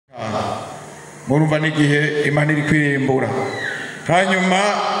murumva n'igihe Imana iri kwirimbura. Hanyuma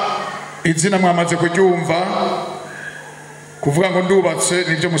izina mwamaze kuryumva kuvuga ngo ndubatse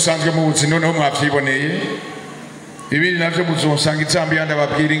nibyo musanzwe muzi, noneho mwavyiboneye. Ibindi navyo muzosanga Zambia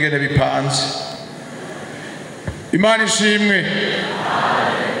ndababwira ingene bipanze. Imana ishimwe.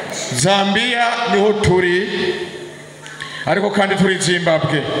 Zambia niho turi, ariko kandi turi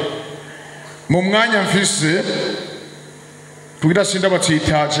Zimbabwe. Mu mwanya mfise kugira sinda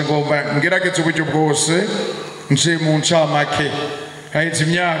batitaje ngo ngerageze uburyo bwose nje mu ncamake. Haheze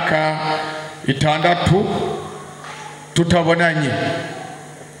imyaka 6 tutabonanye.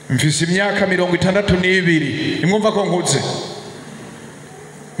 Mfise imyaka 62. Nimwumva ko nkuze?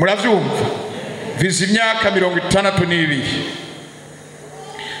 Muravyumva? Mfise imyaka 62.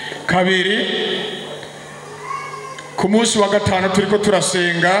 Kabiri, ku munsi wa gatanu turiko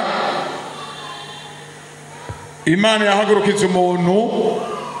turasenga, Imana yahagurukiza umuntu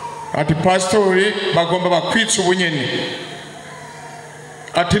ati pastori bagomba bakwica ubunyene.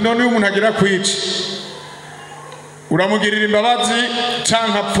 Ati none umuntu agira kwica, uramugirira imbabazi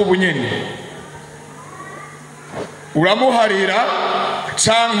canke apfa ubunyene? Uramuharira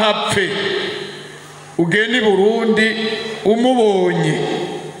canke apfe? Ugende i Burundi umubonye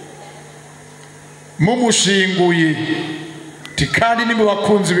mumushinguye tikandi ni mu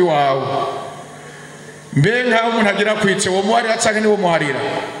bakunzi biwawe, mbe nkaho umuntu agira kwice wo muharira canke ni wo muharira?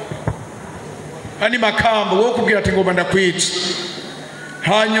 Ani makambo wo kubwira ati ngomba ndakwica,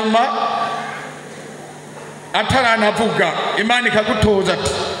 hanyuma ataranavuga Imana ikagutoza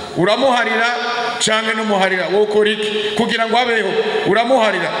ati uramuharira canke numuharira? Wo ukora iki kugira ngo abeho?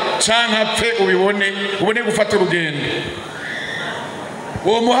 Uramuharira canke apfe ubone gufata urugendo?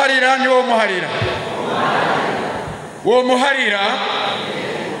 Wo muharira ni wo muharira? Wo muharira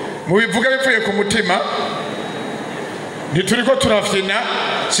mubivuga bipfuye ku mutima, ntituriko turafyina,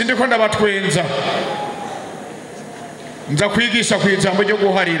 sindiko ndabatwenza. Nza kwigisha ku ijambo ryo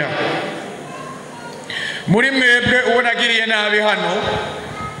guharira. Muri mwebwe uwo nagiriye nabi hano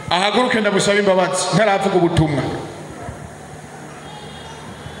ahaguruke ndabusaba imbabazi ntaravuga ubutumwa.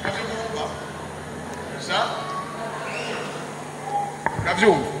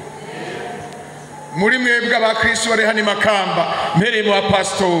 Navyumva? Muri mwebwe abakristo bari hano Makamba mpereye mu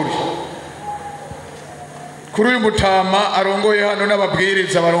bapastori, kuri uyu mutama arongoye hano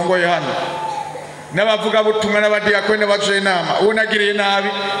n'ababwiriza barongoye hano n'abavuga butumwa n'abadiyakoni n'abajenama, uwo nagiriye nabi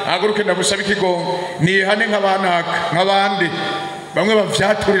ahaguruke ndabusaba ikigongo nihane nk'abandi bamwe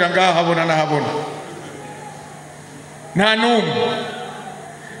bavyaturira ngaha habona nahabona.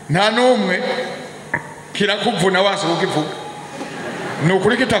 nta numwe kirakuvuna wase kukivuga.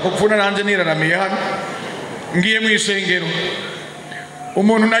 Nukuri kitakuvuna nanje niraramiye hano ngiye mu isengero,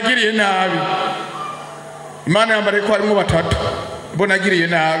 umuntu nagiriye nabi Imana yambare ko harimo 3 bo nagiriye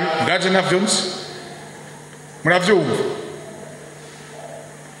nabi ngaje ntavyo nzi. Muravyumva?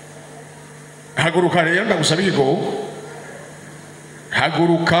 Haguruka rero ndagusaba ikigongo,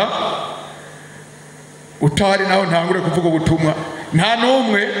 haguruka utari naho ntangure kuvuga ubutumwa. Nta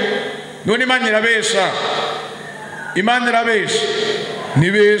numwe none Imana irabesha, Imana irabesha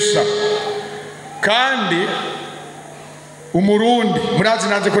nibesha. Kandi umurundi murazi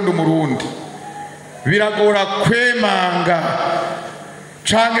nanze ko ndi umurundi, biragora kwemanga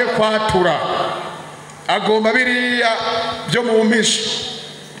canke kwatura, agomba biriya byo mu mpisho.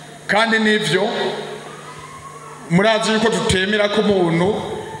 Kandi nivyo murazi yuko tutemera ko umuntu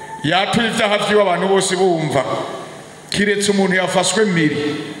yatura ivyaha vyiwe abantu bose bumva, kiretse umuntu yafashwe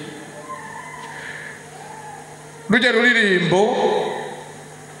miri. Rujya ruririmbo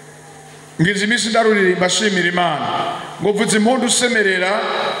ngize imisi ndaruririmba shimira Imana ngo vuze impundu usemerera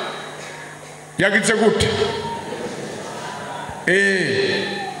yagize gute?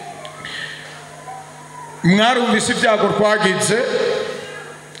 Mwarumvise ibyago twagize,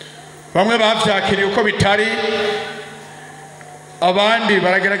 bamwe bavyakiriye uko bitari, abandi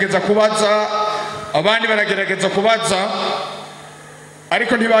baragerageza kubaza,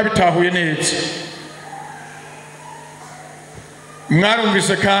 ariko ntibabitahuye neza.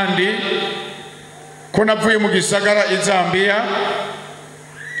 Mwarumvise kandi ko navuye mu gisagara i Zambia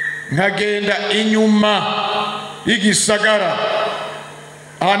nkagenda inyuma y'igisagara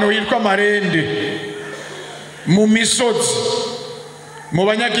ahantu hitwa Marende mu misozi mu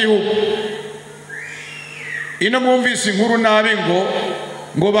banyagihugu. Ino mwumvise inkuru nabi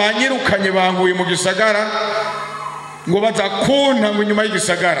ngo banyirukanye banguye mu gisagara ngo baza kunta ngo inyuma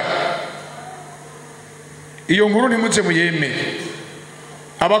y'igisagara. Iyo nkuru ntimuze muyemere.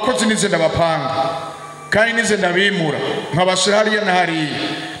 Abakozi nize ndabapanga kandi nize ndabimura nkabashira hariya na hariya.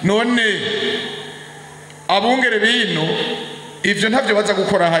 None abungere bino ivyo ntavyo baza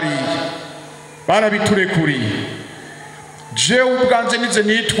gukora hariya, barabiturekuriye. Jewe ubwanje nize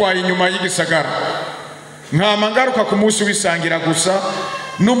nitwaye inyuma y'igisagara nkama ngaruka ku munsi w'isangira gusa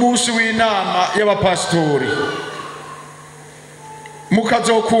n'umunsi w'inama y'abapasitori.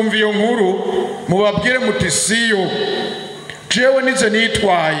 Mukazokumva iyo nkuru mubabwire muti siyo, jewe nize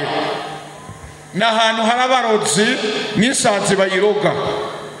nitwaye n'ahantu hari abarozi n'isazi bayiroga,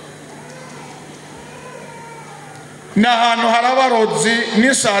 n'ahantu hari abarozi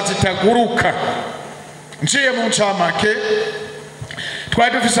n'isazi itaguruka. Njiye mu ncamake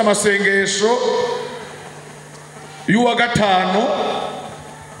twari dufise amasengesho y'uwa gatanu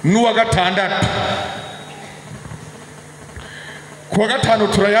n'uwa gatandatu. Kuwa gatanu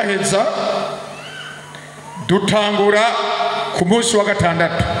turayaheza dutangura ku munsi wa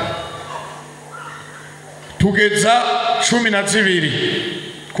gatandatu tugeza 12.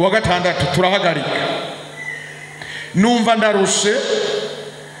 Kuwa gatandatu turahagarika, numva ndarushe,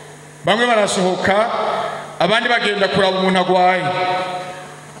 bamwe barasohoka abandi bagenda kuraba umuntu agwaye.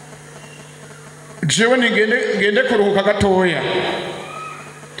 Jewe ngende kuruhuka gatoya,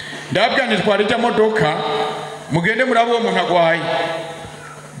 ndabwira nitwara ijya modoka mugende murabo uwo muntu agwaye.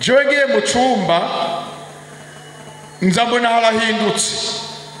 Jewe ngiye mu cumba nza mbona harahindutse,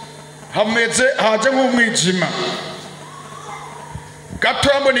 hameze haje nk'umwijima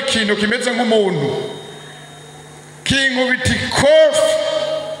gatoya, mbona ikintu kimeze nk'umuntu kinkubita ikofi,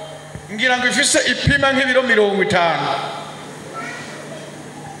 ngira ngo ifise ipima nk'ibiro 50.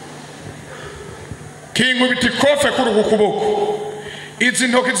 Kinkubita ikofi kuri uku kuboko, izi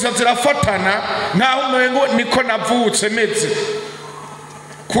ntoki zirafatana nkaho umengo niko navutse meze,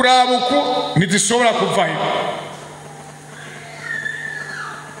 kuraba uku ntizishobora kuvayo.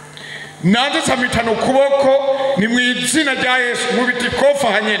 Nanze samitana ukuboko, ni mu izina rya Yesu nkubita ikofi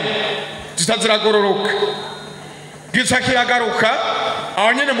hanyene zitaziragororoka. Gica kiragaruka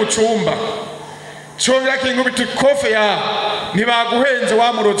aho nyene mu cumba, congera kinkubita ikofi ya ntibaguhenze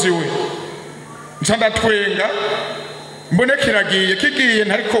wa murozi we. Nca ndatwenga mbone kiragiye, kigiye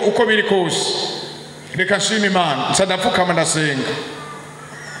ntariko uko biri kose reka nshima Imana. Nca ndapfukama ndasenga,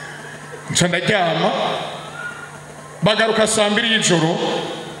 nca ndaryama. Bagaruka saa 2 y'ijoro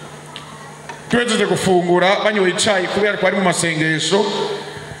tuhejeje gufungura, banyoye icayi kubera ko ari mu masengesho.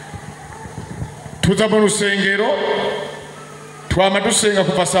 Tuza mu rusengero twama dusenga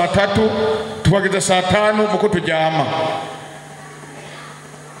kuva saa 3 tukageza saa 5 muko turyama.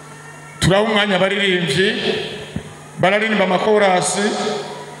 Turaha umwanya baririmbyi bararirimba amakorasi,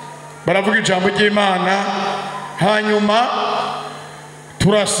 baravuga ijambo ry'Imana, hanyuma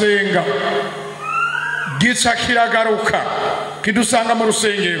turasenga. Gica kiragaruka kidusanga mu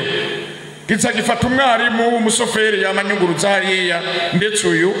rusengero, gica gifata umwarimu w'umusoferi yamanyunguruza hariya, ndetse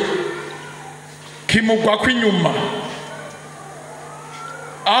uyu kimugwa kw'inyuma.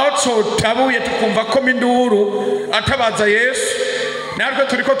 Aho tabuye tukumva ko minduru atabaza Yesu, natwe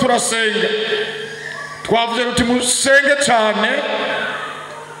turiko turasenga. Twavuze ruti musenge cyane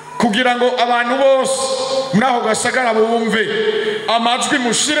kugira ngo abantu bose muraho gasagara bumve, amajwi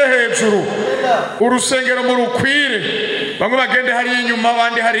mushire hejuru, urusengero mu rukwire, bamwe bagende hari inyuma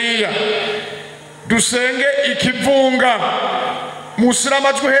abandi hariya. Dusenge ikivunga, musira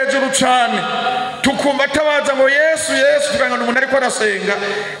amajwi hejuru cyane, tukumva tabaza ngo Yesu Yesu, tukanga umuntu ariko arasenga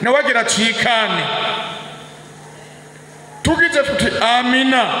nawe agira cikane. Tugize tuti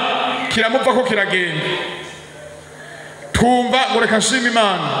amina, kiramuva ko kiragenda. Twumva ngo reka nshima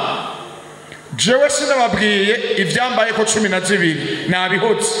Imana. Jewe sinababwiye ivyambaye ko 12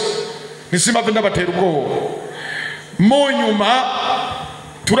 nabihotse, nisimave ndabatera ubwoba. Mu nyuma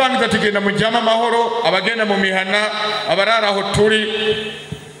turangiza tugenda mujyama amahoro, abagenda mu mihana, abarara aho turi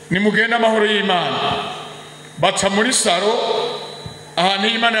nimugenda amahoro y'Imana. Baca muri saro ahantu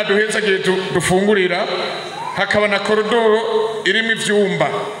Imana yaduheza gihe dufungurira, hakaba na koridoro irimo ivyumba.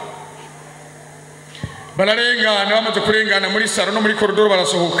 Bararengana, bamaze kurengana muri saro no muri koridoro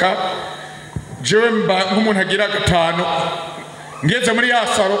barasohoka. Jewe mba nk'umuntu agira 5, ngeze muri ya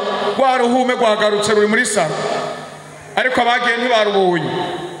saro rwaruhume rwagarutse ruri muri saro, ariko abagiye ntibarubonye.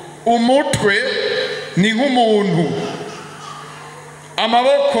 Umutwe ni nk'umuntu,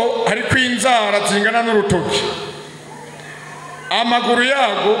 amaboko ariko inzara zingana n'urutoki, amaguru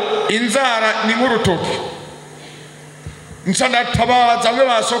yago inzara ni nk'urutoki. Nca ndatabaza bamwe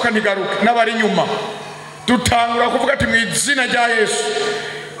basohoka ntigaruka, n'abari inyuma dutangura kuvuga ati mu izina rya Yesu.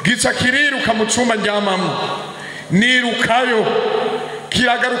 Gica kiriruka mu cumba ndyamamwe, nirukayo,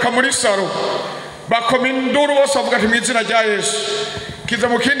 kiragaruka muri saro, bakoma induru bose bavuga ati mu izina rya Yesu. Kiza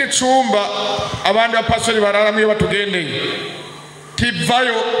mu kindi cumba abandi bapastori bararamo iyo batugendeye,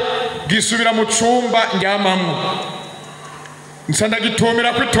 kivayo gisubira mu cumba ndyamamwe. Nca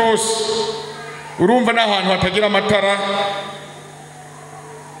ndagitumira kwitosi, urumva n'ahantu hatagira amatara,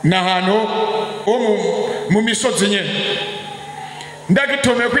 n'ahantu ho mu misozi nyene.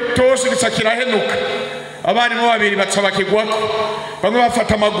 Ndagitomeye ko itosi gisa kirahenuka, abarimu babiri baca bakigwako, bamwe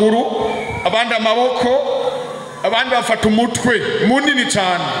bafata amaguru abandi amaboko abandi bafata umutwe munini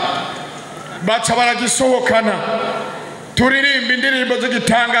cyane, baca baragisohokana turirimba indirimbo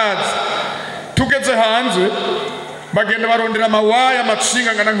z'igitangaza. Tugeze hanze bagenda barondera amawaya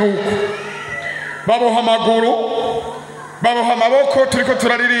amacinga ngana nk'uko, baboha amaguru baboha amaboko, turiko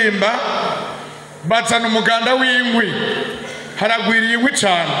turaririmba. Bazana umuganda w'inkwi, haragwiriye inkwi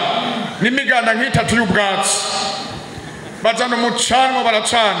cyane n'imiganda nk'itatu y'ubwatsi. Bazana umucanwa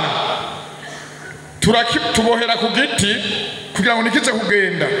baracana, tubohera ku giti kugira ngo nikize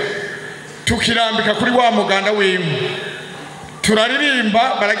kugenda, tukirambika kuri wa muganda w'inkwi,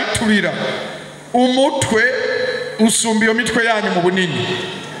 turaririmba baragiturira. Umutwe usumba iyo mitwe yanyu mu bunini,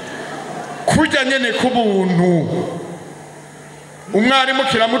 kurya nyene k'ubuntu. Umwarimu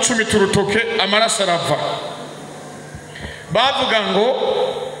kiramucumita urutoke, amaraso arava. Bavuga ngo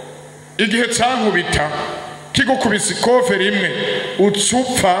igihe cyankubita kigukubise ikofe rimwe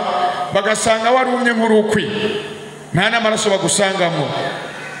ucupfa, bagasanga warumye nk'urukwi, nta n'amaraso bagusangamo.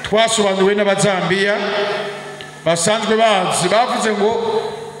 Twasobanuwe n'Abazambiya basanzwe bazi, bavuze ngo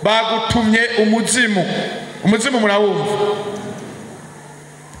bagutumye umuzimu. Umuzimu murawumva?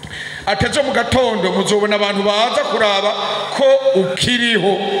 Atejo mu gatondo muzobona abantu baza kuraba ko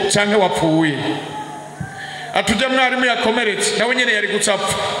ukiriho canke wapfuye. Atujya mwarimu yakomeretse, nawe nyene yari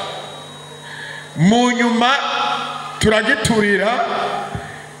gucapfa. Mu nyuma turagiturira,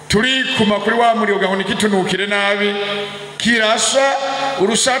 turikuma kuri wa muri ugahona ikitunukire nabi, kirasha,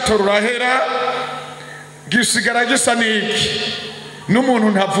 urushato rurahera, gisigara gisa niki n'umuntu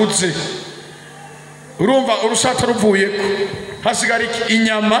ntavuze. Urumva urushato ruvuyeko, hasigara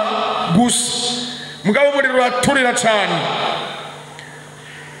inyama gusa, mugabo muri ruraturira cyane.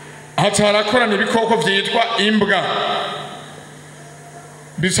 Haca harakorana ibikoko vyitwa imbwa,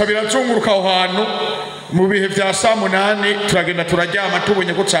 bisa birazunguruka aho hantu. Mu bihe vya saa 8 turagenda turaryama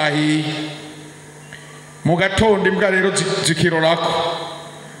tubonye ko cahiye. Mu gatondo imbwa rero zikirorako,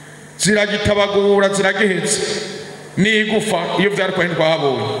 ziragitabagura, ziragihetse n'igufa iyo vyari kwa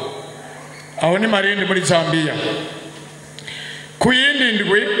habonye. Aho ni Marindi muri Zambia. Ku yindi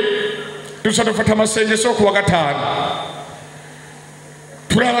ndwi dusa dufata amasengesho ku wa gatanu,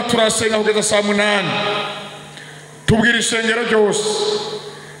 turaba turasenga kugeza saa 8, tubwira ishengero ryose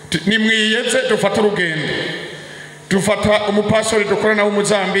nimwiyeze dufata urugendo. Dufata umupastori dukorana wo mu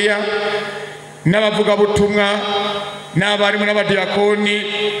Zambia n'abavuga butumwa n'abarimu n'abadiakoni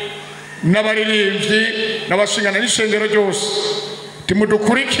n'abaririmbyi n'abashingana n'ishengero ryose,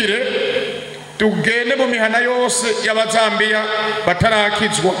 timudukurikire tugende mu mihana yose y'Abazambiya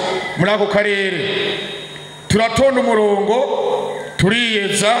batarakizwa muri ako karere. Turatonda umurongo,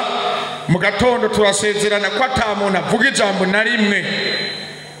 turiyeza. Mu gatondo turasezerana ko ata muntu avuga ijambo na rimwe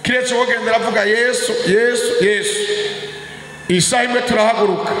kiretse wogenda aravuga Yesu Yesu Yesu. Isaha imwe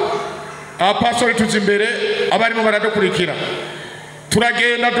turahaguruka, abapastori tuzi imbere, abarimo baradukurikira.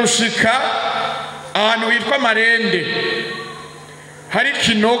 Turagenda dushika ahantu hitwa Marende, hari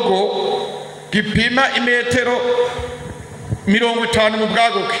kinogo gipima imetero 50 mu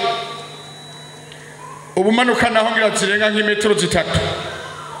bwaguke, ubumanuka naho ngira zirenga nk'imetero 3.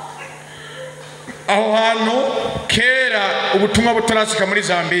 Aho hantu kera ubutumwa butarasika muri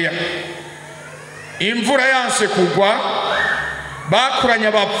Zambia, imvura yanse kugwa, bakuranya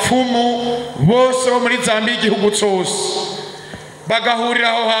abapfumu bose bo muri Zambia igihugu cyose, bagahurira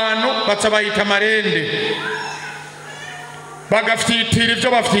aho hantu baca bahita Marende, bagafyitira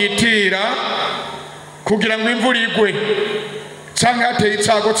ibyo bafyitira kugira ngo imvura igwe canke hateye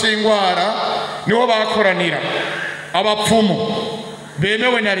icago c'ingwara. Niho bakoranira abapfumu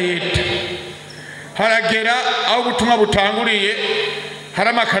bemewe na leta. Haragera aho ubutumwa butanguriye, hari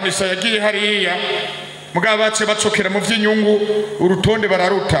amakanisa yagiye hariya, mugabo bace bacokera mu vy'inyungu, urutonde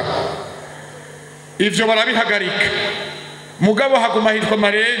bararuta. Ivyo barabihagarika, mugabo haguma hitwa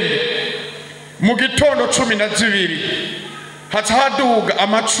Marende. Mu gitondo 12 haca haduga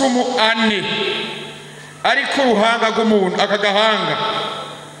amacumu 4 ariko uruhanga rw'umuntu, akagahanga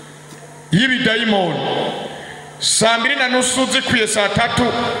y'ibidayimoni. Saa 2:30 zikwiye saa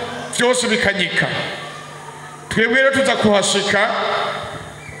 3 vyose bikanyika. Twebwe rero tuza kuhashika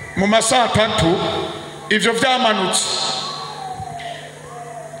mu masaha 3, ivyo vyamanutse.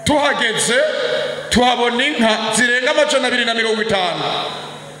 Tuhageze tuhabona inka zirenga 250.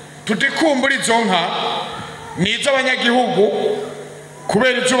 Tutikumbura izo nka n'iz'abanyagihugu,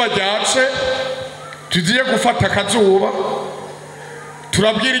 kubera izuba ryace tugiye gufata akazuba.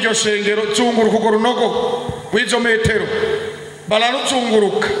 turabwira iryo shengero zunguruka urwo runogo rw'izo metero,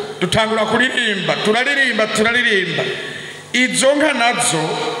 bararuzunguruka, dutangura kuririmba, turaririmba. Izo nka nazo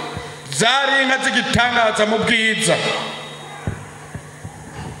zari inka z'igitangaza mu bwiza,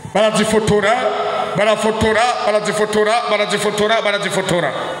 barazifotora.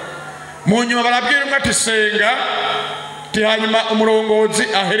 Mu nyuma barabwira umwe ati senga, hanyuma umurongozi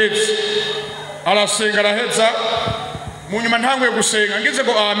ahereze, arasenga araheza. Mu nyuma ntanguye gusenga, ngize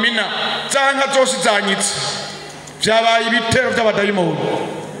ngo amina, za nka zose zanyitse, byabaye ibitero by'abadayimoni,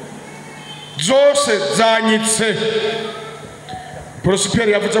 zose zanyitse.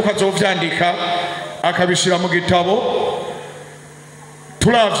 Prosperi yavuze ko azovyandika akabishira mu gitabo,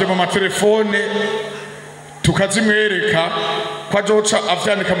 turavye mu matelefone tukazimwereka ko azoca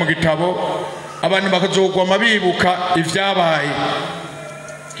avyandika mu gitabo, abantu bakazogwama bibuka ivyabaye.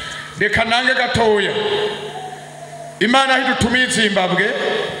 Reka nange gatoya, Imana hidutumiye Zimbabwe,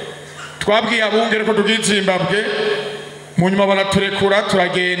 twabwiye abungere ko tugiye Zimbabwe, mu nyuma baraturekura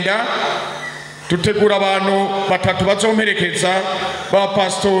turagenda, dutegura abantu batatu bazomperekeza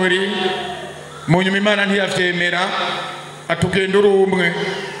b'abapasitori. Mu nyuma Imana ntiyavyemera, atugenda uri umwe,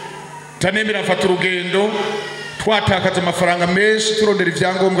 tanemera afata urugendo, twatakaza amafaranga menshi turondera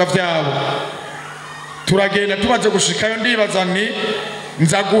ivyangombwa vyabo. Turagenda tumaze gushikayo, ndibaza nti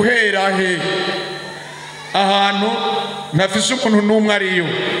nza guhera he, ahantu ntafise umuntu n'umwe ariyo,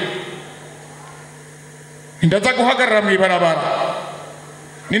 ndaza guhagarara mw'ibarabara,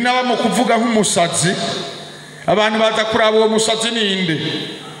 ni naba mu kuvuga nk'umusazi, abantu baza kuraba uwo musazi ninde,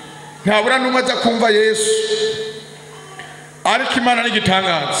 ntabura n'umwe aza kumva Yesu. Ariko Imana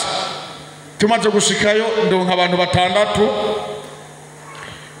n'igitangaza, tumaze gushikayo ndonka abantu 6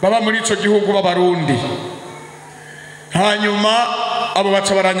 baba muri ico gihugu b'abarundi. Hanyuma abo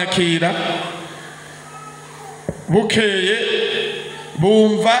baca baranyakira, bukeye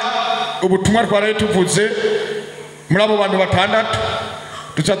bumva ubutumwa twaraye tuvuze. Muri abo bantu 6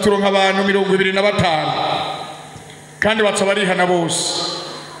 duca turonka abantu 25, kandi baca barihana bose.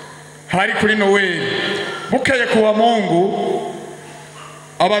 Hari kuri Noel, bukeye kuwa Mungu,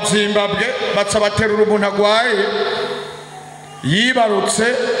 abazimbabwe baca baterura umuntu agwaye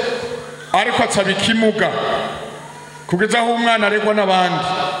yibarutse, ariko aca bikimuga kugeza aho umwana aregwa n'abandi.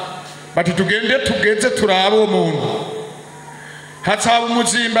 Bati tugeze turabe uwo muntu. Hatsaba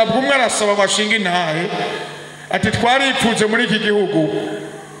umuzimbabwe umwe arasaba ngo ashinge intahe, ati twaripfuze muri iki gihugu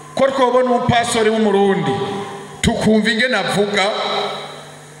ko twobona umupastori w'umurundi tukumva ingene avuga,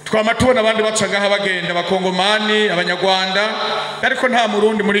 twama tubona abandi baca ngaha bagenda, abakongomani, abanyarwanda, ariko nta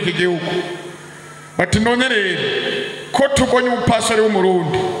murundi muri iki gihugu. Bati none rero ko tubonye umupastori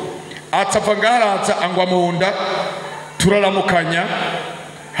w'umurundi atsava ngaha, araza angwa mu nda, turaramukanya,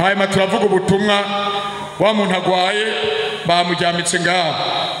 hanyuma turavuga ubutumwa. Wa muntu agwaye bamujyamitse ngaha,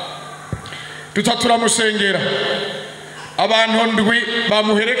 duca turamusengera. Abantu ndwi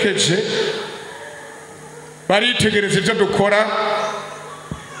bamuherekeje baritegereza ivyo dukora,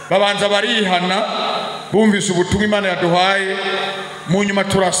 babanza barihana, bumvise ubutumwa Imana yaduhaye. Mu nyuma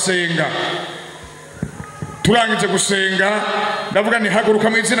turasenga, turangize gusenga ndavuga nti haguruka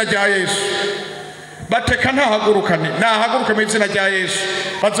mu izina rya Yesu. Bateka ntahagurukane, nahaguruka mu izina rya Yesu,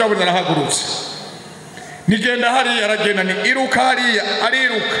 bazabona arahagurutse. Nigenda hariya aragenda, ni iruka hariya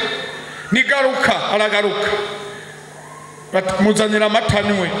ariruka, nigaruka aragaruka. Muzanira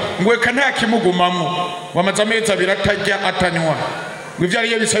amatanywe, ngweka nta kimugumamo, wamaze amezi 2 atarya atanywa, ngo ivyo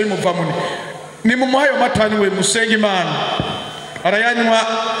ariyo bisaba imuvamo. Ni mu muhayo matanywe, musenga Imana. Arayanywa,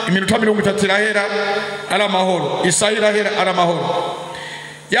 iminota 30 irahera, ari amahoro, isaha irahera, ari amahoro.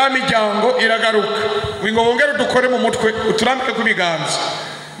 Ya miryango iragaruka, ngo wongere dukore mu mutwe, uturambike ku biganza,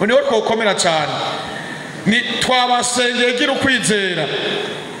 niho twokomera cyane. Ni twabasengeye gira ukwizera.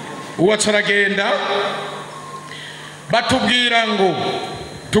 Uwaca aragenda, batubwira ngo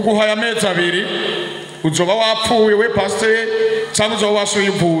tuguhaye amezi 2, uzoba wapfuye we pasteur, cyangwa uzoba wasuye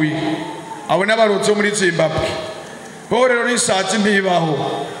uvuye. Abo n'abarozi muri Zimbabwe, bo rero n'isazi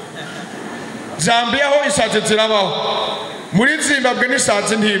ntibaho. Zambia ho isazi zirabaho, muri Zimbabwe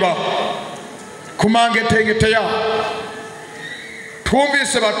n'isazi ntibaho. Kumangetengete yaho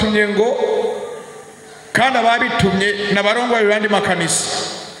twumvise batumye ngo, kandi ababitumye n'abarongoye bandi makanisa,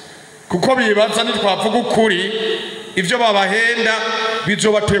 kuko bibaza nitwavuga ukuri ivyo babahenda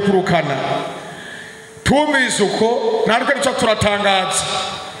bizobatekurukana. Twumvise uko, natwe duca turatangaza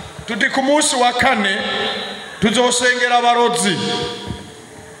tuti ku munsi wa 4 tuzosengera abarozi,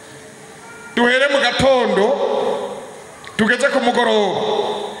 duhere mu gatondo tugeze ku mugoroba.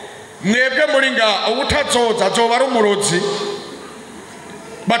 Mwebwe muri nga ubutazoza azoba ari umurozi.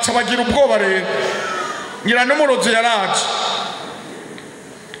 Baca bagira ubwoba rero, ngira n'umurozi yaraje,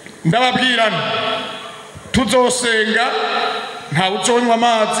 ndababwirana tuzosenga ntawe uzonywa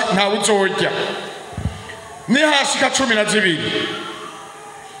amazi ntawe uzorya nihashika 12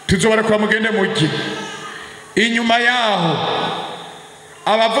 tuzobara kwa mugende mujye inyuma yaho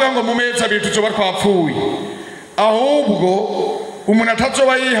abavuga ngo mu mezi abiri tuzobara kwapfuye ahubwo umuntu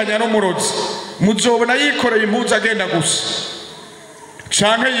atazoba yihanya no murozi muzobona yikoreye impuzu agenda gusa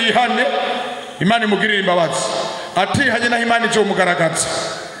canke yihane Imana imugirira imbabazi atihanye naho Imana izomugaragaza.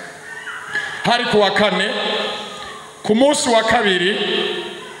 Hari ku wa kane ku munsi wa kabiri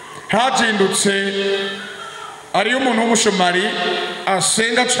hajindutse ari umuntu w'umushomari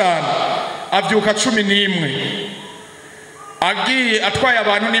asenga cyane avyuka 11 agiye atwaye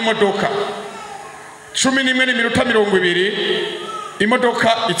abantu n'imodoka 11 n'iminota 20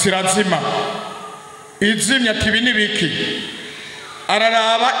 imodoka itirazima izimya ati ibi nibiki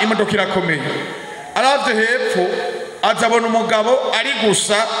araraba imodoka irakomeye aravye hepfo azabona umugabo ari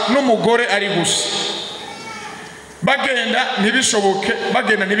gusa n'umugore ari gusa bagenda ntibishoboke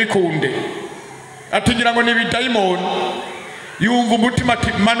bagenda ntibikunde atigira ngo nibi diamond yumva umutima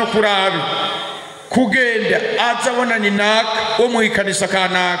ati mano kurabe kugenda azabona ni naka wo mu ikanisa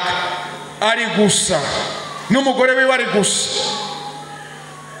kanaka ari gusa n'umugore we ari gusa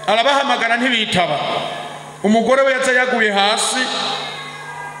arabahamagara ntibitaba umugore we yaza yaguye hasi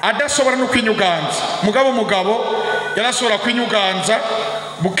adashobora no kwinyuganza umugabo yarashobora kwinyuganza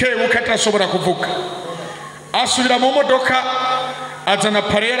bukebuke atashobora kuvuga asubira mu modoka azana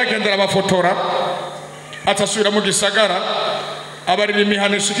parera agendera abafotora atasubira mu gisagara abarira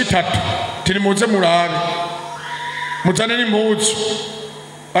imihanisho 3 tiri muze murabe muzane n'impuzu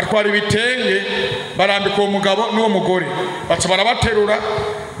batwara ibitenge barambika uwo mugabo n'uwo mugore baca barabaterura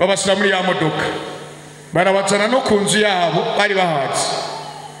babashyira muri ya modoka barabazana no ku nzu yabo bari bahatse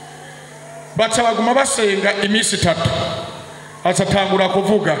baca baguma basenga iminsi 3 atangura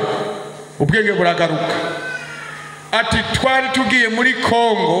kuvuga ubwenge buragaruka ati twari tugiye muri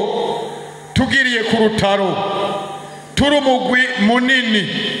Kongo tugiriye ku rutaro turumugwi munini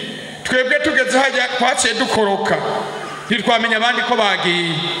twebwe tugeze hajya kwaciye dukoroka ntitwamenya abandi ko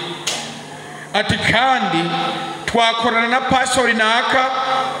bagiye ati kandi twakorana na pastori naka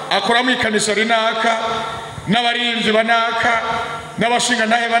akora mu ikanisa rinaka n'abarinzi banaka n'abashinga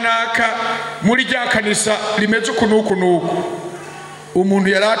nahe banaka muri rya kanisa rimeze ukunuku umuntu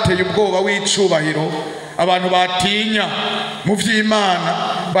yarateye ubwoba w'icubahiro abantu batinya mu vy'Imana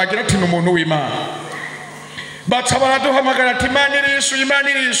bagira ati n'umuntu w'Imana baca baraduhamagara ati Imana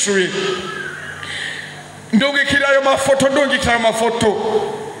irishuye ndungikira ayo mafoto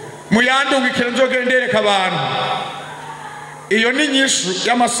muyandungikira nzogendereka abantu. Iyo ni nyishu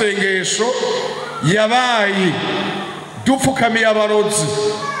y'amasengesho yabaye dupfukamiye abarozi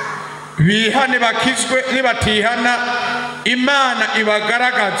bihane bakizwe nibatihana Imana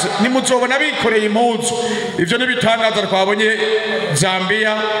ibagaragaze nimuzobona bikoreye impuzu. Ivyo nibitangaza twabonye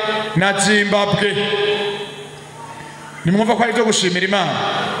Zambia na Zimbabwe. Nimwumva ko ari byo gushimira Imana,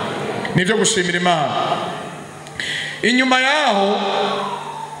 nivyo gushimira Imana. Inyuma yaho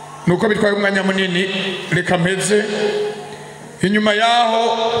nuko bitwaye umwanya munini reka mpeze. Inyuma yaho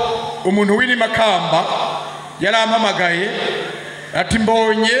umuntu w'ini Makamba yarampamagaye ati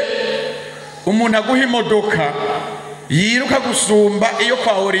mbonye umuntu aguha imodoka yiruka gusumba iyo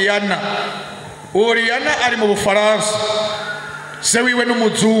kwa Oriana. Oriana ari mu Bufaransa, se wiwe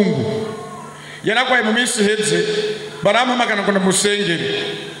n'umuzungu yaragwaye mu minsi heze, barampamagana ngo ndamusengere.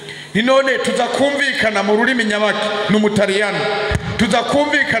 None tuza kumvikana mu rurimi nyabaki n'umutariyana, tuza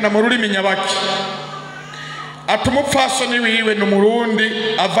kumvikana mu rurimi nyabaki. Atumupfasoni wiwe n'umurundi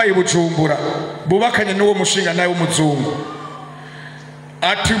ava i Bujumbura bubakanye n'uwo mushinga nawe w'umuzungu.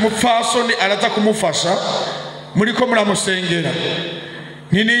 Ati umupfasoni araza kumufasha muriko muramusengera,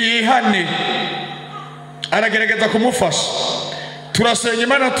 nini yihane aragerageza kumufasha. Turasenga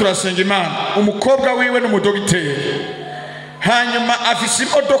Imana. Umukobwa wiwe n'umudogiteri, hanyuma afise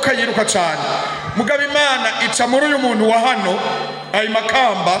imodoka yiruka cyane. Mugabo Imana ica muri uyu muntu wa hano ayi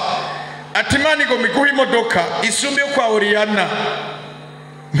Makamba ati Imana igomba iguha imodoka isumbe kwa Oriana.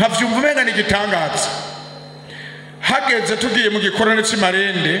 Nkavyumva umenga ni gitangaza. Hageze tugiye mu gikorane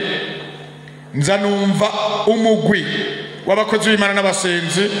cy'Imarende, nza numva umugwi w'abakozi b'Imana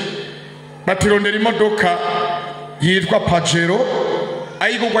n'abasenzi batirondera imodoka yitwa Pajero,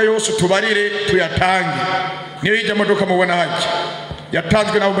 ayigurwa yose tubarire tuyatange. Niyo yijya modoka mubona hajya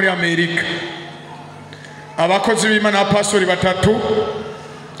yatanzwe nabo muri Amerika. Abakozi b'Imana abapastori 3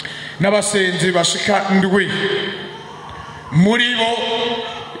 n'abasenzi bashika 7 muri bo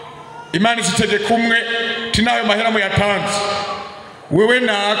Imana isitegeka umwe tinawe mahera mu yatanze. Wewe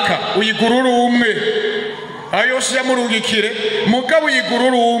naka uyigururu umwe ayose yamurungikire mugabo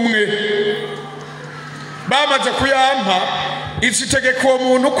yigurura umwe bamaze kuyampa izitegeka uwo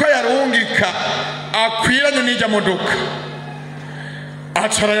muntu ko yarungika akwiranye n'ijya modoka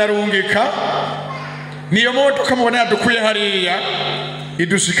acara yarungika niyo modoka mubona yadukuye hariya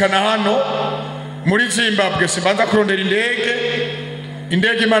idushikana hano muri Zimbabwe simbanza kurondera indege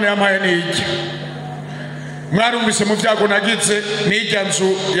Imana yampaye n'ijya mwarumvise mu vyago nagize n'ijya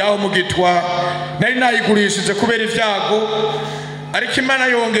nzu yaho mu Gitwa nari nayigurishije kubera ivyago ariko Imana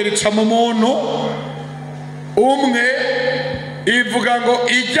yongera ica mu muntu umwe ivuga ngo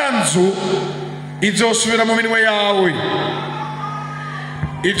ijya nzu izosubira mu minwe yawe.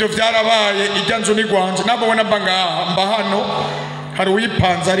 Ivyo vyarabaye ijya nzu ni gwanje nabona mba hano hari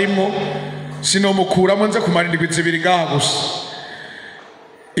uyipanze arimo sinomukuramo nze kumara indwi zibiri ngaha gusa.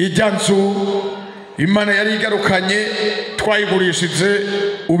 Ijya nzu Imana yari igarukanye twayigurishije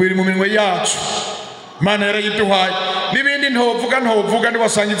ubiri mu minwe yacu Imana yarayiduhaye n'ibindi ntovuga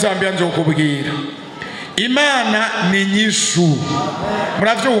ndiwasanga Zambia nje kubwira. Imana ni nyishu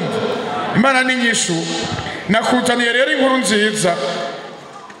muravyumva Imana ni nyishu nakuzaniye rero inkuru nziza.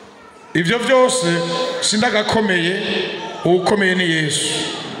 Ivyo vyose sindagakomeye ukomeye ni Yesu.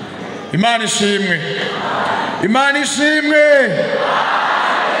 Imana ishimwe Imana ishimwe.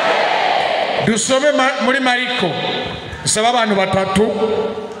 Dusome muri Mariko saba abantu batatu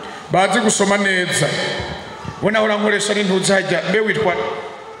bazi gusoma neza bona urankoresha n'intuzi hajya mbe witwa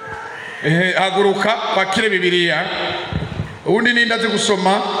haguruka bakire Bibiliya ubundi ni ndazi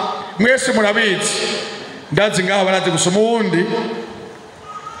gusoma mwese murabizi ndazi ngaho barazi gusoma ubundi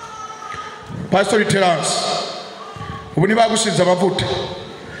Pastor Terence ubu ni bagushinze amavuta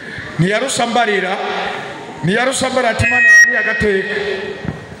ntiyarushambarira ati Imana yagateka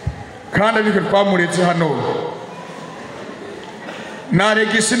kandi ariko twamuretse hano na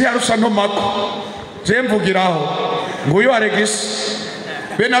regisi ntiyarusha ntomako je mvugiraho nguyu aregisi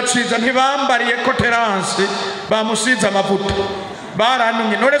benaciza ntibambariye ko Terence bamusize amavuta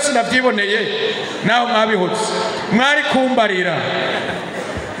baranumye none sinavyiboneye naho mwabihotse mwari kumbarira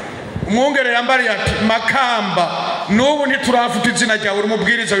umwungere yambariye ati Makamba nubu ntiturafuta izina ryawe uri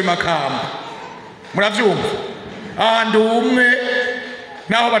mubwiriza w'imakamba muravyumva ndi umwe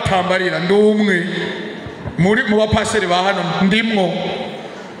naho batambarira ndi umwe muri mu bapaseri ba hano ndimwo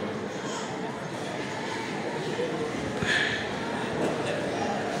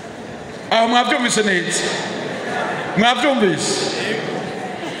mwavyumvise neza mwavyumvise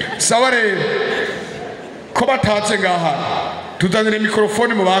sawa rero ko batatse ngaha tuzanire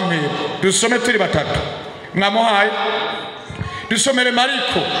mikrofone mu bampera dusome turi batatu mwamuhaye dusomere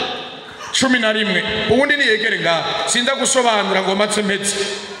Mariko 11 ubundi niyegere ngaha sinda gusobanura ngo matse mpetse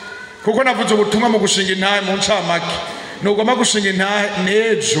kuko navuze ubutumwa mu gushinga intahe mu ncamake nugomba gushinga intahe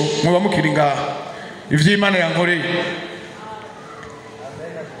nejo muba mukiri ngaha ivy'Imana yankoreye.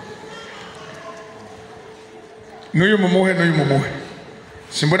 N'uyu mumuhe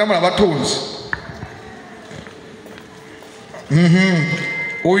simbona muri abatunzi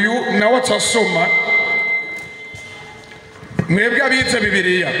uyu nawe atasoma mwebwe abize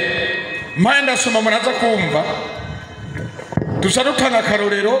Bibiliya mpaye ndasoma muraza kumva dusa dutanga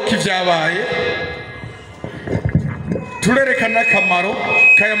akarorero k'ivyabaye turerekana akamaro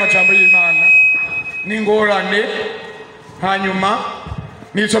k'aya majambo y'Imana n'ingorane hanyuma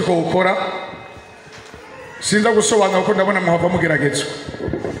n'icyo twokora. Sinza gusobanura ko ndabona muhava mugeragezwa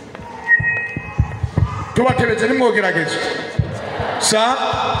tubatebetse nimwogeragezwa sa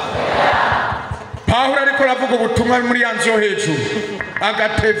Pawulo ariko aravuga ubutumwa muri yanzu yo hejuru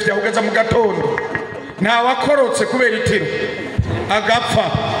agatevya kugeza mu gatondo nta wakorotse kubera itiro agapfa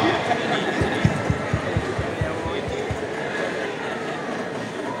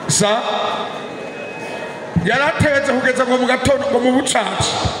sa yaratevetse kugeza ngo mu gatondo ngo mu bucaca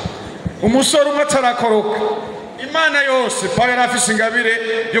umusore umwe atarakoroka. Imana yose Pawulo yarafise ingabire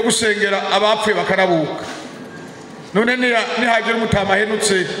yo gusengera abapfuye bakarabuka. None nihagira umutama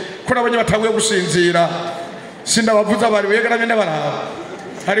henutse ko nabonye batanguye gusinzira sindabavuza bari wegaranye n'abaraba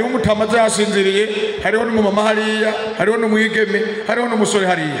hariho umutama zasinziriye hariho n'umumama hariya hariho n'umwigeme hariho n'umusore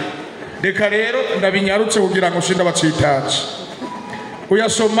hariya. Reka rero ndabinyarutse kugira ngo shinda bacitaje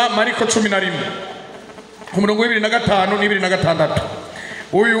uyasoma Mariko 11 ku murongo 25 n'26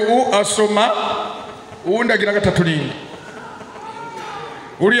 uyu asoma uwundi agira gatatu nini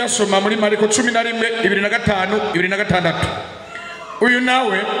uri asoma muri Mariko 11:25-26 uyu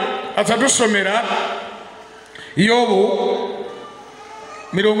nawe azadusomera Yobu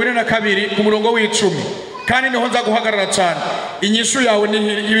 42 ku murongo w'10 kandi niho nza guhagarara cyane. Inyishu yawe ni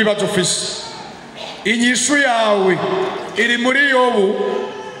ibibazo ufise, inyishu yawe iri muri Yobu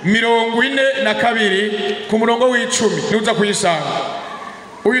 42 ku murongo w'icumi nuza kuyisanga.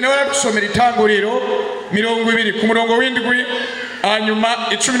 Uyu nawe aradusomera Itanguriro 20 ku murongo w'indwi hanyuma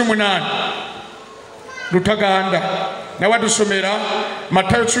 18. Rutaganda nawe adusomera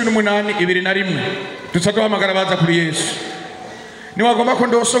Matayo 18:2-1. Duca duhamagara baza kuri Yesu. Niwagomba ko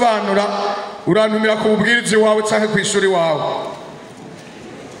ndosobanura urantumira ku bubwirizi wawe canke kw'ishuri wawe.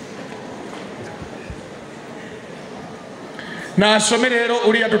 Nasome rero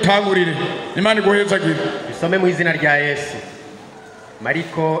uriya dutangurire. Imana iguhezagire. Isome mu izina rya Yesu.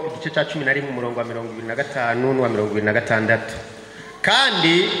 Mariko igice ca 11 umurongo wa 25 n'uwa 26.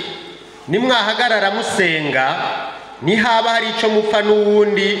 Kandi nimwahagarara musenga nihaba hari ico mupfa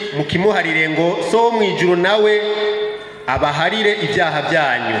n'uwundi mukimuharire ngo so wo mwijuru nawe abaharire ibyaha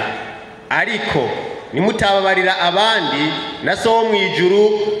byanyu. Ariko nimutababarira abandi na so wo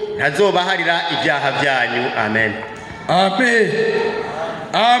mwijuru ntazobaharira ibyaha byanyu. Amen. Amen.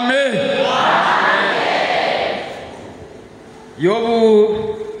 Amen.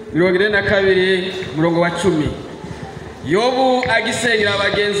 Yobu 22 murongo wa 10. Yobu agisengera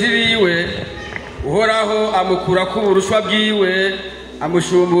abagenzi biwe uhoraho amukura ku burushwa bwiwe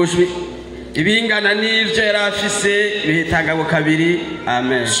amushumbusha ibingana n'ivyo yarafise bihitangabo kabiri.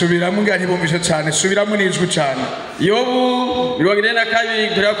 Amen. Subiramo ngani bumvishe cyane, subiramo nijwi cyane. Yobu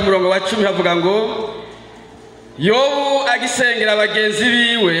 22 turya ku murongo wa 10 havuga ngo Yobu agisengera abagenzi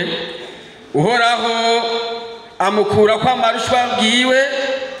biwe uhoraho amukura kwa marushwa bwiwe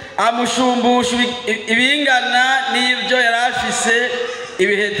amushumbusha ibingana n'ivyo yarafise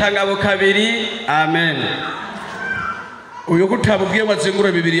ibihitangabo kabiri. Amen. Uyo kutabubwiye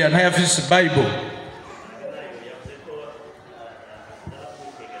mazengura Bibiliya ntayafise Bible.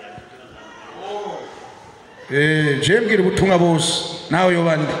 Jembwira ubutumwa bose nawe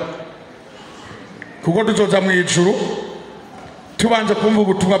yobandi. Kuko tuzoza mu ijuru tubanze kumva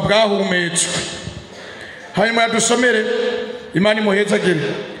ubutumwa bwahumetswe. Hanyuma yadusomere Imana imuhezagire.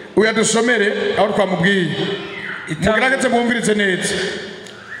 Uyadusomere aho twamubwiye. Mugerageze mwumvirize neza.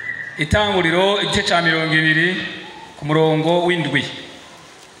 Itanguriro igice ca 20 ku murongo w'indwi.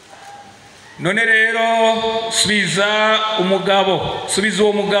 None rero subiza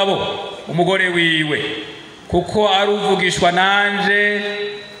uwo mugabo umugore wiwe kuko aruvugishwa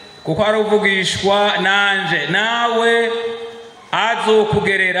nanje nawe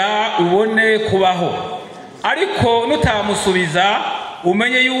azokugerera ubone kubaho. Ariko nutamusubiza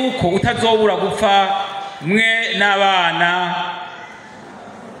umenye yuko utazobura gupfa mwe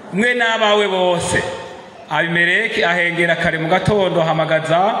n'abawe bose. Abimeleki ahengera kare mu gatondo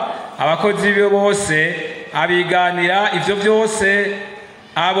ahamagaza abakozi be bose abiganira ivyo byose.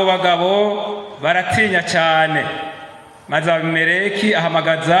 Abo bagabo baratinya cyane. Maze Abimeleki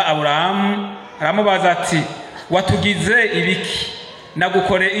ahamagaza Aburahamu aramubaza ati watugize ibiki?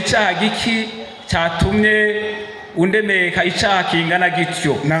 Nagukore icyaha giki cyatumye undemeka icyaha kingana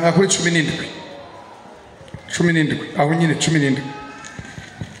gityo? Nanga kuri 17 aho nyine 17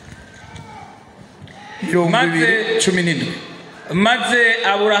 maze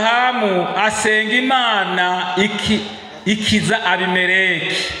Aburahamu asenga Imana ikiza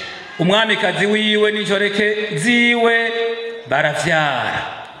Abimeleki umwamikazi wiwe n'injoreke ziwe baravyara.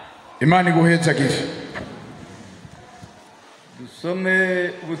 Imana iguhezagire. Dusome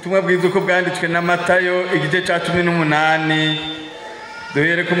ubutumwa bwiza uko bwanditswe na Matayo igice ca 18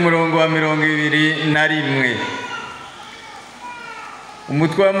 duhere ku murongo wa 21.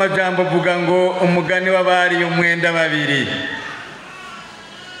 Umutwe w'amajambo uvuga ngo umugani w'abari umwenda babiri.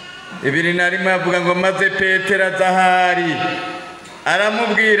 21 avuga ngo maze Petero azahari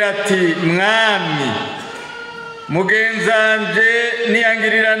aramubwira ati mwami mugenzanje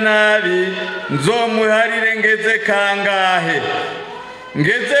niyangirira nabi nzomuharire ngeze kangahe?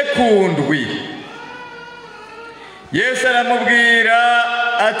 Ngeze kundwi. Yesu aramubwira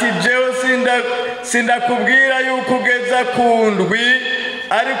ati jewe sindakubwira yuko ugeza kundwi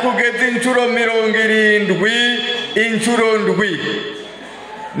ariko ugeze incuro 70 incuro ndwi.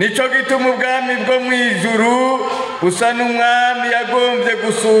 Nico gituma ubwami bwo mwijuru usa n'umwami yagombye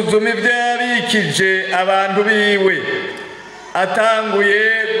gusuzuma ibyo yabikije abantu biwe. Atanguye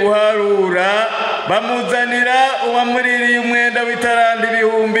guharura bamuzanira uwamuririye umwenda w'itarandi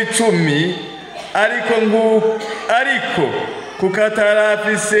 10,000. Ariko kuko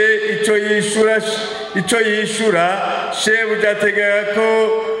atarafise ico yishura shebuja ategeka ko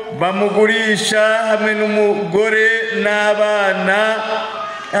bamugurisha hamwe n'umugore n'abana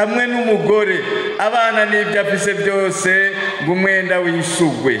hamwe n'umugore abana n'ibyo afise byose ngo umwenda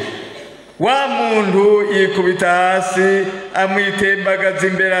wishugwe. Wa muntu yikubita hasi amwitembagaza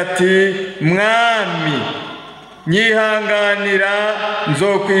imbere ati mwami nyihanganira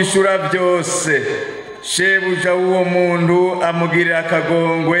nzokwishura byose. Shebuja w'uwo muntu amugirira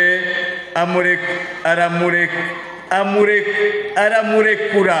akagongwe,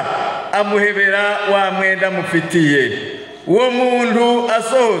 aramurekura, amuhebera wa mwenda mufitiye. Uwo muntu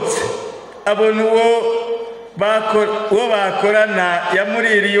asohotse abona uwo bakorana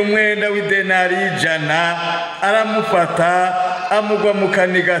yamuririye umwenda w'idenari y'ijana, aramufata amugwa mu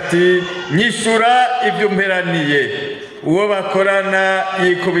kaniga ati nyishura ibyo mperaniye. Uwo bakorana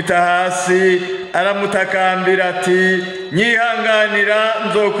yikubita hasi aramutakambira ati nyihanganira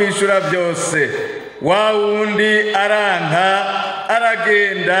nzokwishura byose. Wa wundi aranka,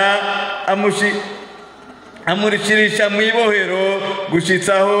 aragenda amurikirisha mu ibohero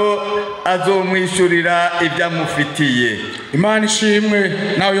gushitsaho azomwishurira ibyo amufitiye. Imana ishimwe.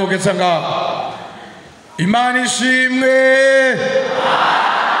 Nawe yogeza ngaho. Imana ishimwe.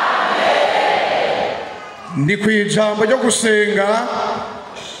 Ndi ku ijambo ryo gusenga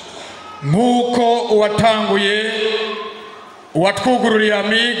nk'uko uwatanguye uwatwugururiye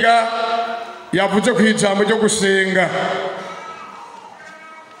amiga yavuze ku ijambo ryo gusenga.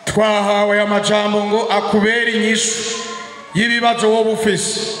 Twahawe amajambo ngo akubere inyishu y'ibibazo wowe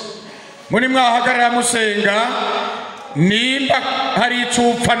ufise. Muri mwahagarara musenga, nimba hari icyo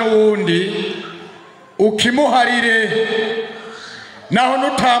upfa n'uwundi ukimuharire, naho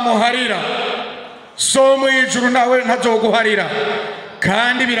nutamuharira so mu ijuru nawe ntazoguharira,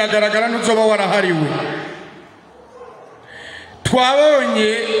 kandi biragaragara ntuzoba warahariwe.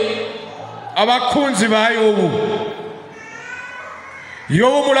 Twabonye abakunzi ba Yobu.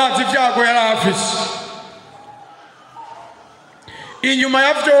 Yobu murazi ibyago yari afise. Inyuma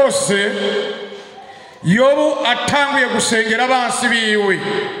ya byose Yobu atanguye gusengera abansi biwe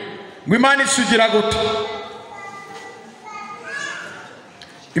ngo Imana isugira gute.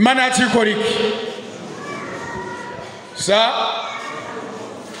 Imana yakikora iki?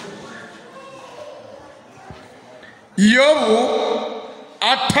 Yobu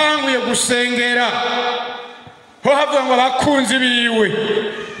atanguye gusengera ho havuga ngo abakunzi biwe,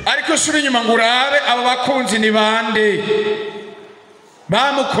 ariko sura inyuma ngo urabe abo bakunzi ni bande,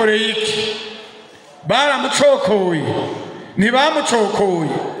 bamukoreye iki? Baramucokoye? Ntibamucokoye?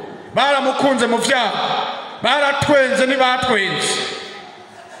 Baramukunze mu vyaha? Baratwenze? Ntibatwenze?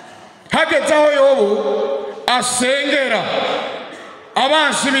 Hageze aho Yobu asengera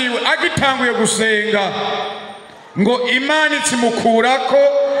abansi biwe, agitanguye gusenga ngo Imana itimukurako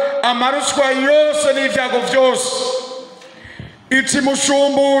amaruswa yose n'ivyago vyose,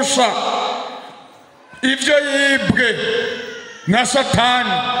 itimushumbusha ivyo yibwe na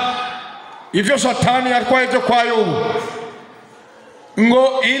Satani, ivyo Satani yatwaye vyo kwa Yobu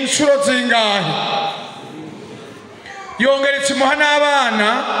ngo inshuro zingahe. Yongera itimuha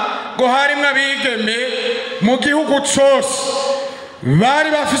n'abana ngo harimwo abigeme mu gihugu cose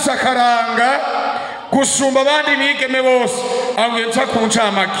bari bafise akaranga gusumba abandi bigeme bose, agenza ku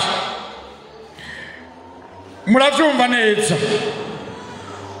ncamake. Muravyumva neza?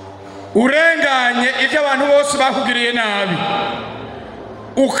 Urenganye ivyo abantu bose bakugiriye nabi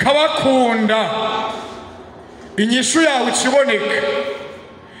ukabakunda, inyishu yawe ikiboneka.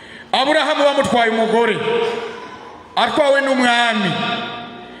 Aburahamu bamutwaye umugore, atwawe n'umwami.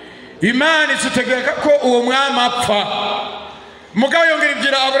 Imana icitegeka ko uwo mwami apfa. Mugabo yongera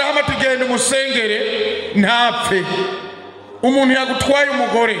ibwira Aburahamu ati genda umusengere ntapfe. Umuntu yagutwaye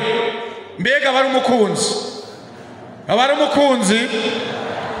umugore, mbega abari umukunzi? Abari umukunzi?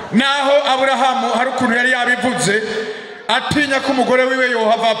 Naho Aburahamu hari ukuntu yari yabivuze, atinya ko umugore wiwe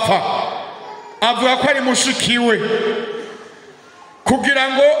yohava apfa, avuga ko ari mushikiwe, kugira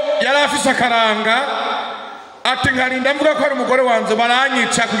ngo yari afise akaranga, ati nkarinda mvuga ko ari umugore wanjye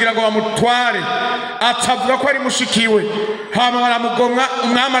baranyica kugira ngo bamutware. Atavuga ko ari mushikiwe, hama baramugomwa,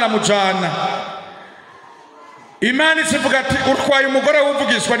 umwami aramujana. Imana isivuga ati utwaye umugore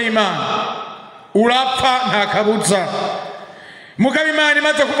wuvugishwa n'Imana, urapfa nta kabuza. Mugabo Imana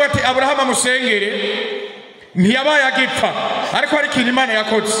imaze kuvuga ati Aburahamu amusengere, ntiyabaye agipfa. Ariko hari ikintu Imana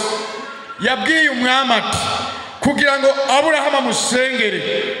yakoze, yabwiye umwami ati kugira ngo Aburahamu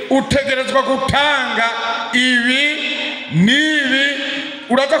amusengere utegerezwa gutanga ibi n'ibi.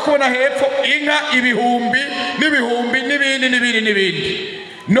 Uraza kubona hepfo inka ibihumbi n'ibihumbi n'ibindi.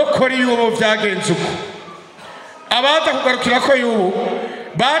 No kuri Yobu vyagenze uko. Abaza kugarukira ko Yobu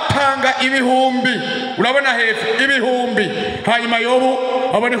batanga ibihumbi, urabona hepfo ibihumbi, hanyuma Yobu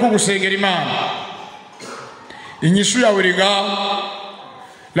abone ko gusengera Imana. Inyishu yawe iri ngaho.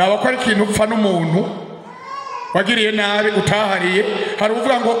 Raba ko ari ikintu upfa n'umuntu wagiriye nabi utahariye. Hari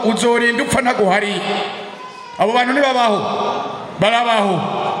uvuga ngo uzorinda upfa ntaguhariye. Abo bantu ntibabaho? Barabaho.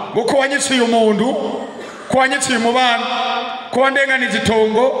 Kuko wanyiciye umuntu ko wanyiciye umubano, ko wandenganiza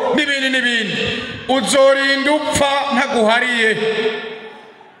itongo n'ibindi n'ibindi, uzorinda upfa ntaguhariye.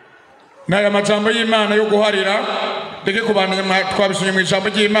 N'aya majambo y'Imana yo guharira ndeke kubandanya twabisomye mu ijambo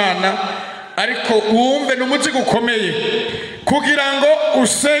ry'Imana, ariko wumve n'umuzigo ukomeye kugira ngo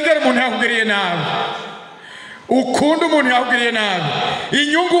usengere umuntu yakugiriye nabi, ukunda umuntu yakugiriye nabi.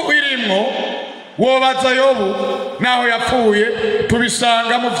 Inyungu irimo wobaza Yobu naho yapfuye,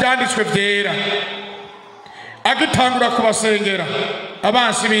 tubisanga mu vyanditswe vyera. Agitangura kubasengera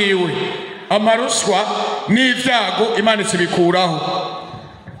abansi biwe, amaruswa n'ivyago Imana ikibikuraho.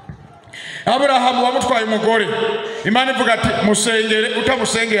 Aburahamu wamutwaye umugore, Imana ivuga ati musengere,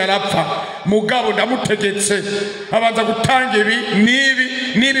 utamusengeye arapfa, mugabo ndamutegetse abanza gutanga ibi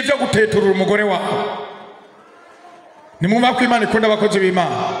nibi byo guteturura umugore wawe. Nimwumva ko Imana ikunda abakozi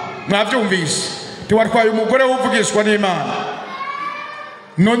b'Imana, mwavyumvise. Tiwatwaye umugore wuvugishwa n'Imana,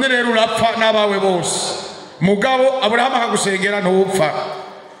 none rero urapfa n'abawe bose, mugabo Aburahamu akagusengera ntupfa.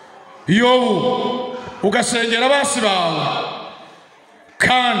 Yobu ugasengera abasi bawe,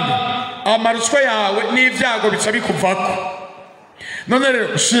 kandi amaruswa yawe n'ivyago bica bikuvako. None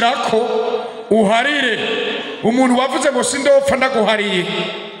rero shirako uharire umuntu wavuze ngo sindopfa ndaguhariye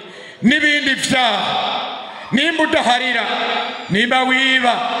n'ibindi vyaha. Nimba udaharira, nimba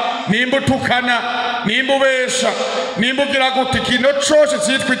wiba, nimba utukana, nimba ubesha, nimba ugira gute, ikintu cose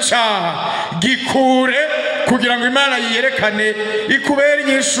citwa icaha gikure kugira ngo Imana yiyerekane ikubera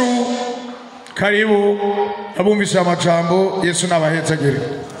inyishu. Karibu abumvise amajambo, Yesu nabahezagire.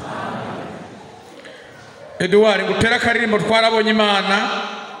 Edouard ngutera karirimbo twarabonye Imana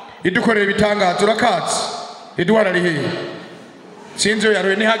idukorera ibitangazo. Urakazi Edouard ari hehe? Sinzi yo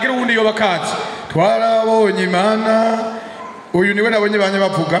yaroye, ntihagira uwundi yo bakazi. Twarabonye Imana, uyu niwe nabonye banye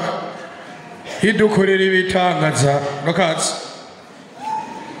bavuga idukorera ibitangaza. Urakazi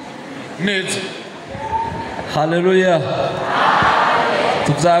neza? Haleluya,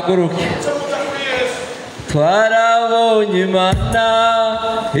 tuzaguruke. Twarabonye Imana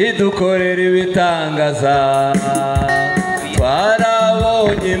idukorera ibitangaza,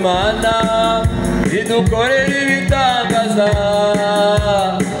 twarabonye Imana idukorera ibitangaza,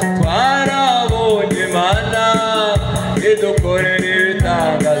 twarabonye Imana idukorera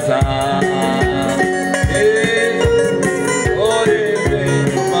ibitangaza.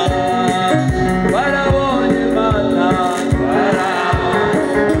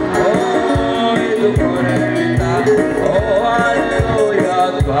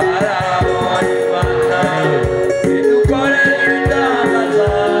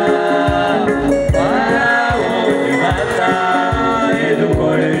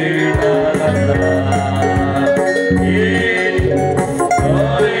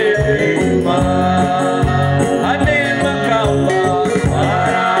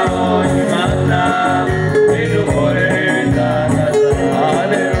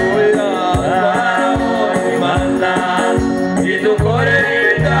 Idukorera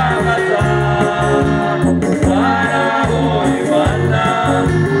ibitangaza.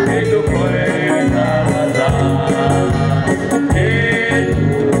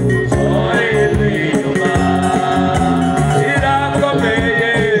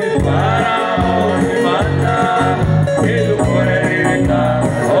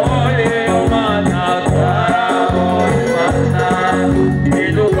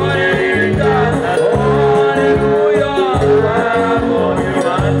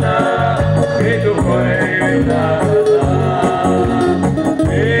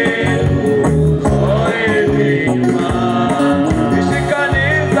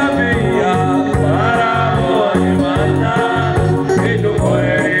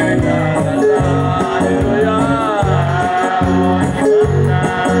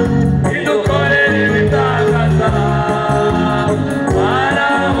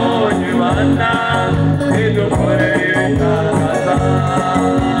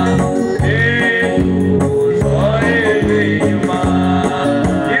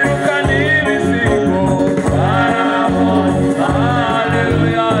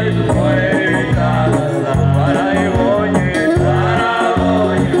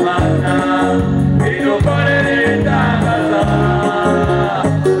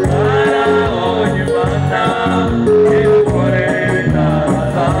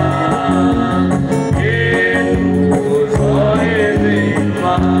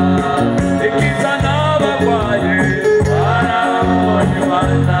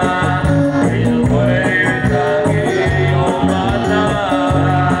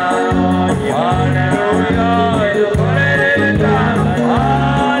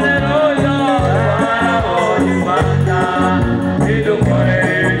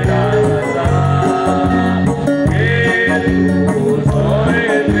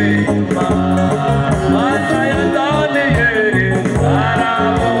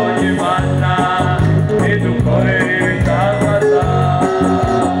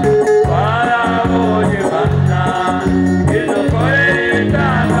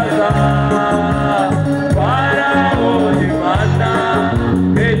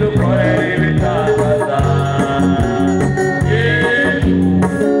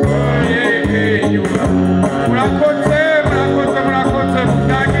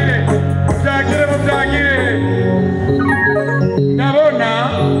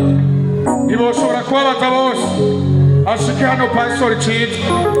 ntiboshobora kubabaza bose ashike hano pastori Ciza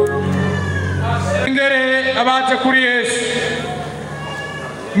ingere abaje kuri Yesu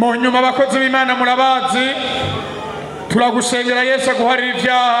mu nyuma abakozi b'Imana murabazi turagusengera Yesu aguharira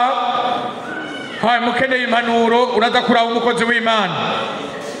ibyaha haye mukeneye impanuro uraza kuraba umukozi w'Imana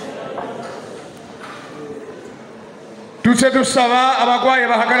duce dusaba abagwaye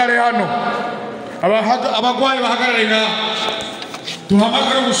bahagarare hano abagwaye bahagarare ngaho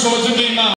duhamagare ubushobozi bw'Imana